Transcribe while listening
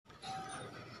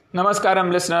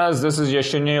Namaskaram listeners, this is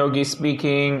Yashunya Yogi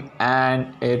speaking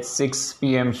and it's 6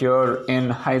 p.m. here in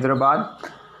Hyderabad.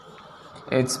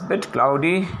 It's a bit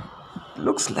cloudy,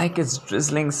 looks like it's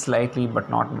drizzling slightly but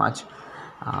not much.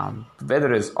 The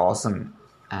weather is awesome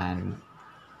and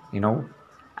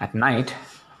at night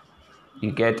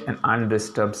you get an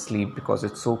undisturbed sleep because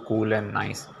it's so cool and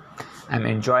nice. I'm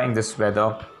enjoying this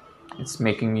weather. It's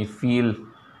making me feel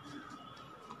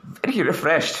very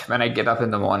refreshed when I get up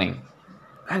in the morning.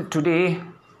 And today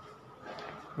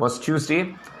was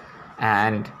Tuesday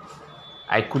and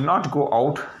I could not go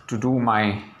out to do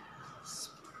my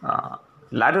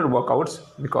ladder workouts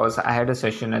because I had a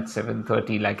session at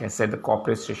 7:30. Like I said, the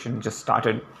corporate session just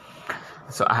started.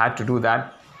 So I had to do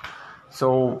that.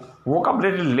 So woke up a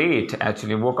little late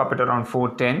actually. Woke up at around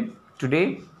 4:10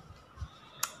 today.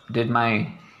 Did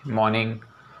my morning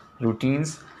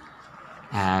routines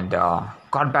and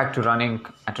got back to running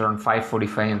at around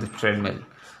 5:45 in the treadmill.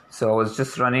 So I was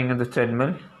just running in the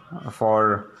treadmill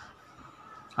for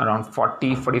around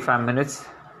 40-45 minutes.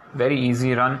 Very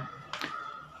easy run.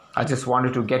 I just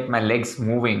wanted to get my legs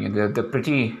moving. They're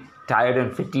pretty tired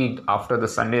and fatigued after the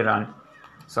Sunday run.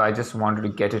 So I just wanted to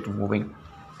get it moving.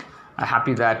 I'm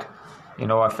happy that,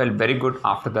 I felt very good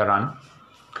after the run.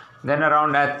 Then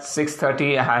around at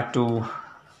 6:30, I had to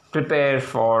prepare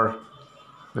for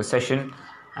the session.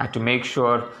 I had to make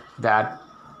sure that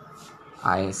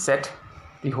I set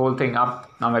the whole thing up.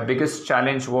 Now my biggest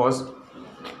challenge was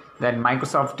that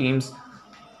Microsoft Teams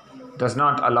does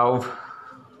not allow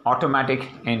automatic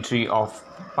entry of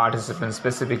participants,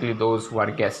 specifically those who are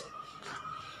guests.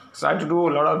 So I had to do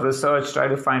a lot of research, try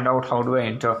to find out how do I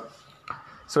enter.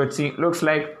 So it looks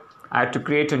like I had to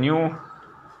create a new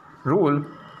rule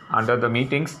under the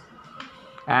meetings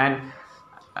and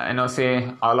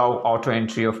say allow auto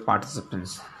entry of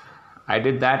participants. I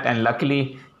did that and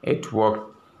luckily it worked.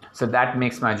 So that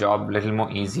makes my job a little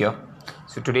more easier.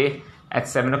 So today at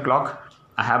 7 o'clock,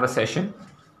 I have a session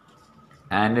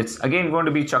and it's again going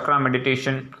to be chakra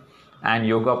meditation and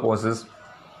yoga poses.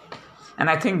 And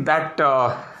I think that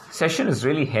session is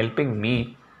really helping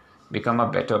me become a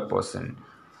better person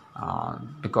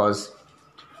because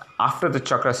after the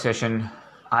chakra session,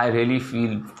 I really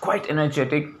feel quite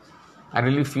energetic. I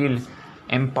really feel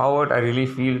empowered. I really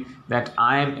feel that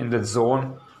I am in the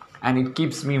zone and it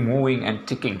keeps me moving and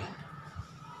ticking.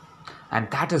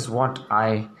 And that is what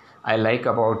I like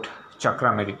about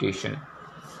chakra meditation.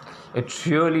 It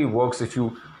really works if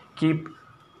you keep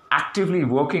actively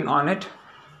working on it.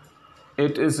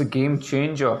 It is a game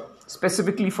changer,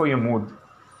 specifically for your mood.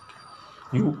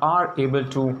 You are able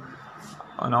to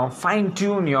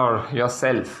fine-tune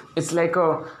yourself. It's like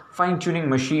a fine-tuning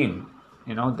machine,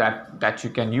 that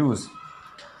you can use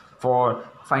for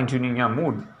fine-tuning your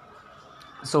mood.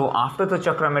 So after the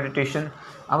chakra meditation,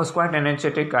 I was quite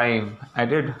energetic. I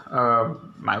did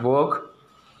my work,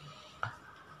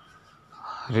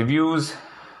 reviews,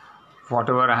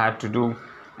 whatever I had to do,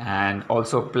 and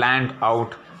also planned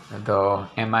out the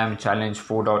MIM Challenge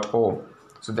 4.0.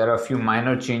 So there are a few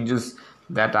minor changes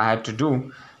that I had to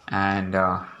do. And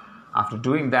after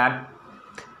doing that,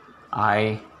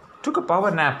 I took a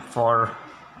power nap for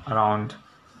around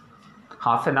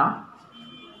half an hour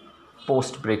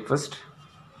post breakfast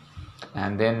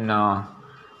and then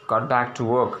got back to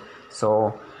work.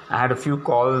 So I had a few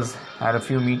calls, had a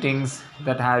few meetings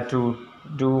that I had to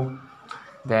do.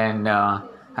 Then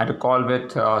had a call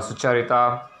with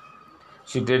Sucharita.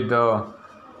 She did the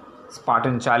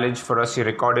Spartan challenge for us. She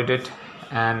recorded it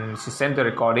and she sent the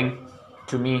recording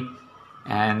to me.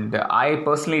 And I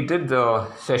personally did the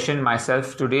session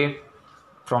myself today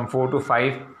from 4 to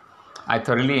 5. I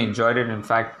thoroughly enjoyed it. In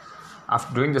fact,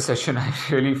 after doing the session, I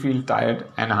really feel tired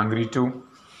and hungry too.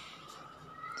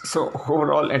 So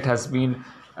overall, it has been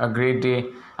a great day.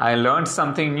 I learned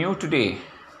something new today.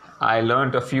 I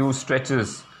learned a few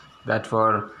stretches that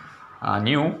were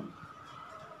new.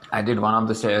 I did one of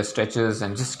the stretches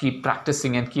and just keep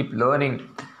practicing and keep learning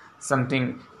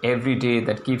something every day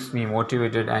that keeps me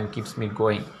motivated and keeps me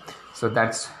going. So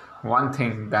that's one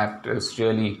thing that is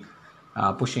really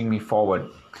pushing me forward.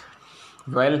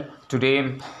 Well,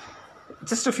 today,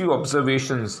 just a few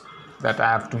observations that I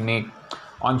have to make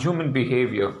on human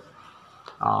behavior.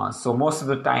 So most of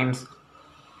the times,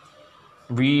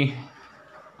 we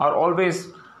are always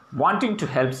wanting to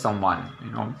help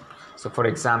someone, So for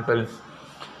example,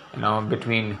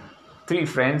 between three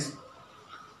friends,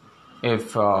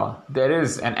 if there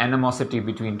is an animosity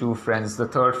between two friends, the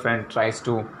third friend tries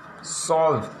to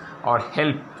solve or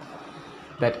help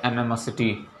that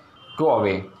animosity go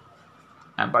away.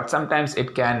 But sometimes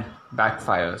it can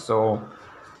backfire. So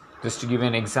just to give you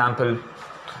an example,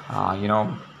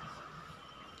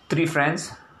 three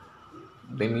friends,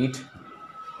 they meet,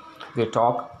 they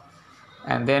talk,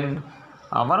 and then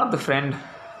one of the friend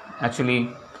actually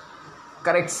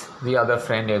corrects the other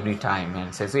friend every time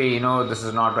and says, hey, this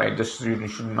is not right, you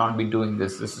should not be doing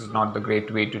this is not the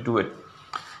great way to do it.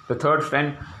 The third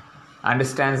friend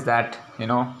understands that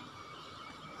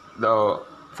the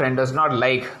friend does not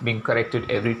like being corrected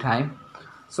every time,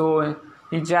 so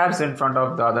he jabs in front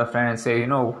of the other friend and say,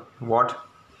 what,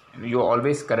 you're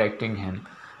always correcting him,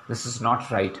 this is not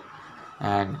right,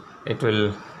 and it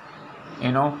will,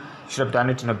 should have done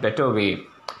it in a better way,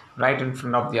 right in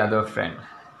front of the other friend.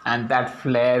 And that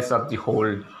flares up the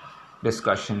whole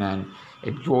discussion and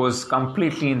it goes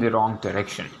completely in the wrong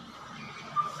direction.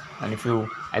 And if you,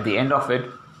 at the end of it,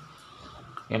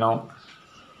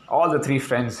 all the three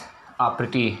friends are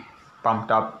pretty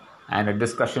pumped up and a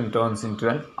discussion turns into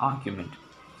an argument.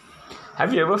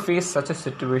 Have you ever faced such a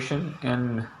situation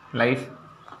in life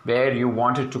where you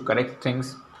wanted to correct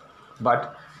things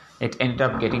but it ended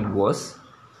up getting worse?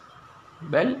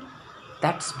 Well,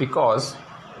 that's because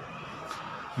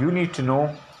you need to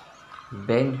know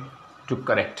when to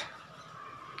correct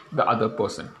the other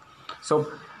person.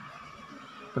 So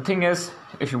the thing is,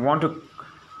 if you want to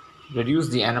reduce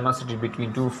the animosity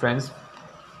between two friends,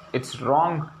 it's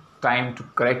wrong time to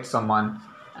correct someone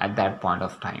at that point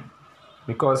of time,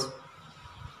 because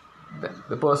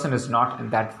the person is not in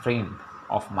that frame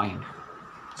of mind.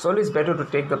 So it's better to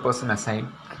take the person aside,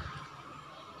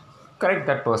 correct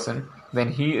that person when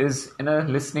he is in a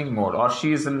listening mode or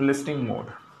she is in a listening mode,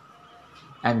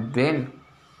 and then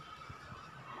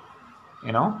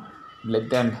let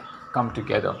them come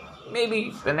together.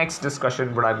 Maybe the next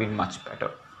discussion would have been much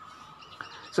better.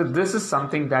 So this is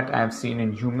something that I have seen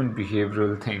in human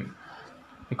behavioral thing,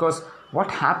 because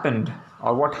what happened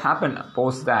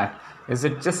post that is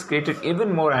it just created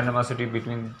even more animosity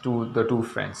between the two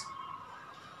friends,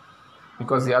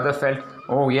 because the other felt,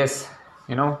 oh yes,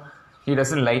 he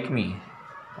doesn't like me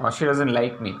or she doesn't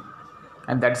like me,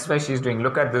 and that's why she's doing,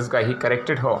 look at this guy, he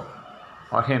corrected her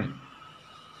or him.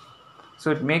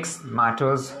 So it makes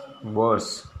matters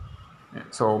worse.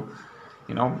 So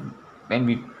when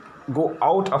we go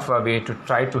out of our way to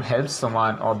try to help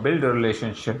someone or build a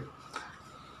relationship,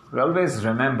 we always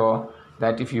remember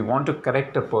that if you want to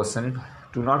correct a person,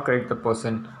 do not correct the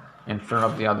person in front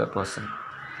of the other person.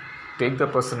 Take the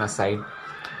person aside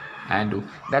and do.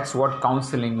 That's what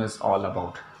counseling is all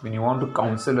about. When you want to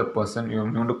counsel a person, you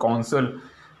want to counsel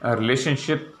a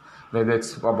relationship, whether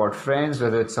it's about friends,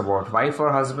 whether it's about wife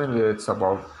or husband, whether it's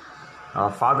about a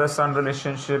father-son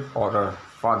relationship or a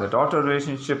father-daughter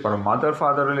relationship or a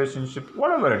mother-father relationship,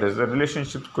 whatever it is, the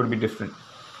relationship could be different.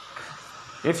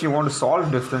 If you want to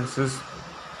solve differences,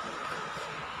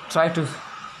 try to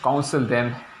counsel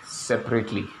them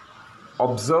separately.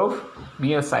 Observe,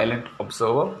 be a silent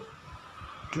observer.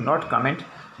 Do not comment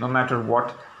no matter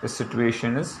what the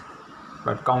situation is,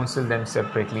 but counsel them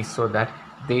separately so that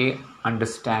they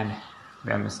understand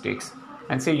their mistakes.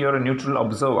 And say you're a neutral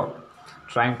observer,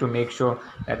 trying to make sure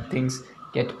that things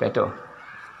get better.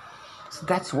 So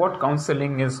that's what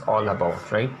counseling is all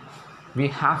about, right? We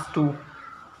can't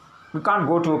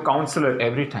go to a counselor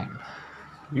every time.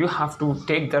 You have to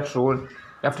take that role, you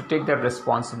have to take that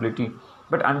responsibility,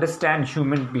 but understand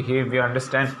human behavior,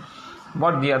 understand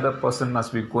what the other person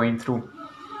must be going through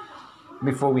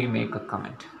before we make a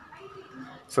comment.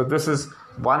 So this is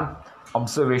one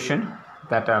observation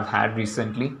that I've had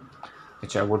recently,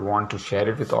 which I would want to share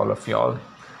it with all of y'all.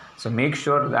 So make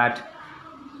sure that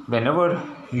whenever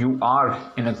you are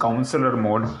in a counselor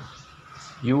mode,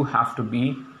 you have to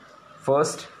be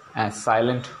first a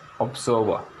silent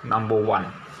observer, number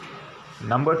one.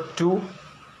 Number two,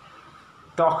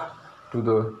 talk to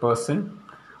the person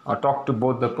or talk to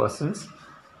both the persons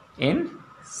in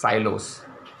silos,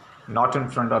 not in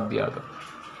front of the other.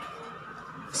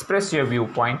 Express your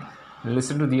viewpoint,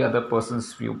 listen to the other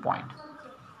person's viewpoint.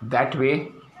 That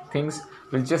way, things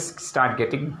will just start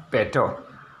getting better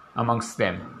amongst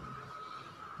them.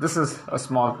 This is a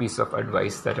small piece of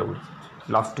advice that I would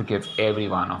love to give every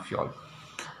one of y'all.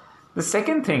 The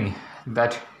second thing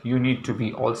that you need to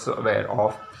be also aware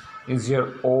of is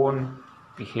your own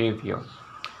behavior,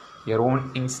 your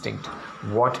own instinct.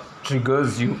 What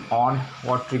triggers you on,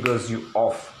 what triggers you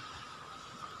off?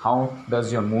 How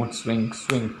does your mood swing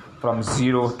from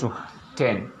 0 to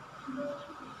 10?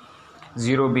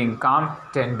 0 being calm,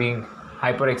 10 being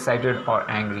hyper excited or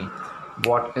angry.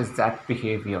 What is that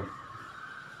behavior?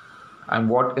 And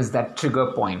what is that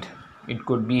trigger point? It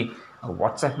could be a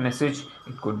WhatsApp message,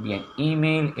 it could be an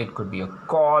email, it could be a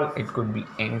call, it could be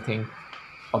anything.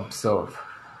 Observe.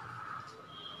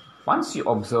 Once you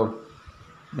observe,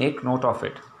 make note of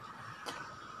it.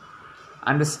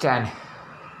 understand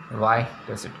why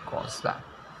does it cause that.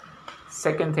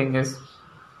 Second thing is,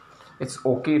 it's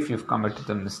okay if you've committed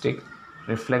a mistake.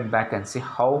 Reflect back and see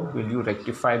how will you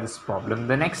rectify this problem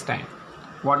the next time.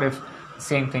 What if the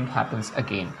same thing happens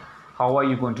again? How are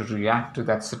you going to react to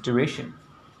that situation?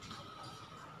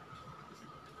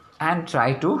 And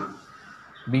try to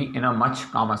be in a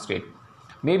much calmer state.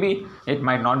 Maybe it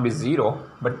might not be 0,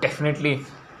 but definitely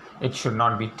it should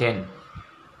not be 10.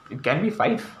 It can be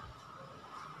 5.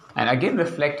 And again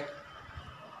reflect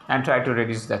and try to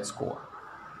reduce that score.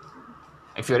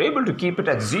 If you're able to keep it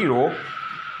at 0,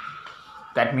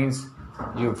 that means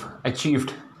you've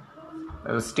achieved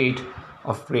a state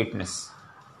of greatness.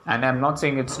 And I'm not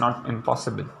saying it's not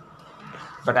impossible,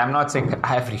 but I'm not saying that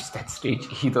I have reached that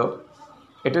stage either.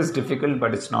 It is difficult,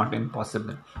 but it's not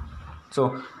impossible.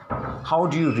 So how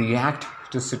do you react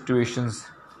to situations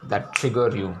that trigger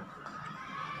you?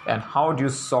 And how do you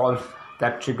solve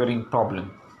that triggering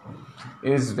problem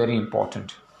is very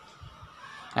important.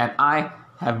 And I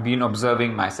have been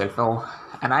observing myself,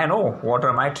 and I know what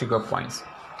are my trigger points.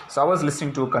 So I was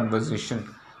listening to a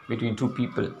conversation between two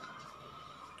people,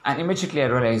 and immediately I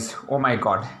realized, oh my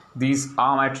God, these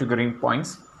are my triggering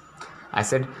points. I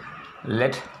said,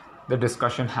 let the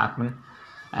discussion happen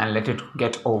and let it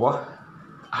get over.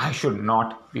 I should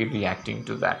not be reacting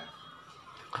to that.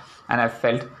 And I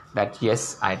felt that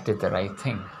yes, I did the right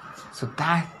thing. So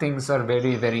that things are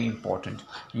very, very important.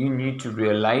 You need to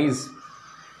realize,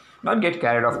 not get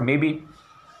carried off. Maybe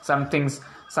some things,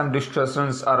 some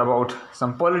discussions are about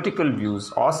some political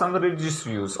views or some religious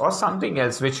views or something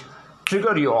else which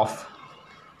trigger you off.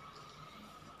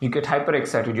 You get hyper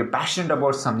excited. You're passionate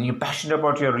about something. You're passionate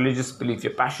about your religious belief.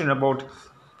 You're passionate about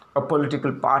a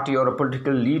political party or a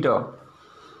political leader.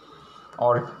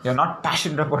 Or you're not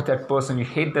passionate about that person. You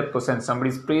hate that person.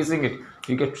 Somebody's praising it.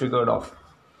 You get triggered off.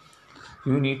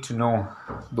 You need to know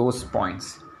those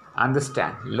points.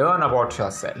 Understand. Learn about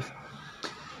yourself.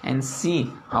 And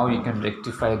see how you can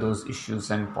rectify those issues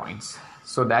and points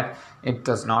so that it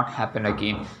does not happen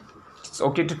again. It's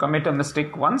okay to commit a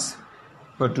mistake once,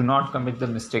 but do not commit the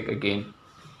mistake again.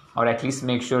 Or at least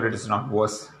make sure it is not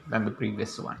worse than the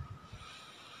previous one.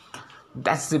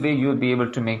 That's the way you'll be able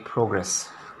to make progress.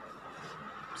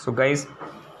 So guys,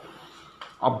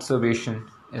 observation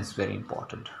is very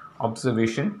important.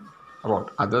 Observation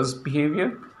about others'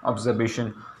 behavior,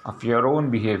 observation of your own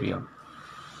behavior.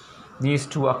 These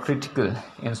two are critical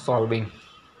in solving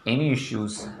any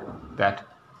issues that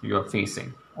you are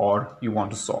facing or you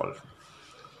want to solve.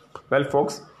 Well,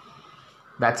 folks,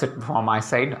 that's it from my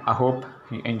side. I hope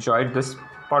you enjoyed this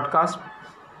podcast.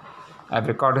 I've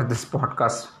recorded this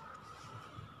podcast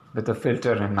with a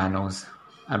filter in my nose.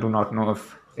 I do not know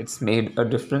if it's made a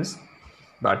difference,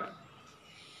 but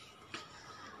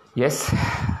yes,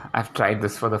 I've tried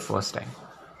this for the first time.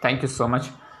 Thank you so much.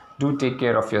 Do take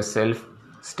care of yourself.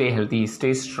 Stay healthy,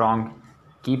 stay strong,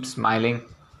 keep smiling,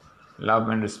 love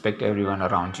and respect everyone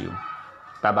around you.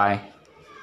 Bye-bye.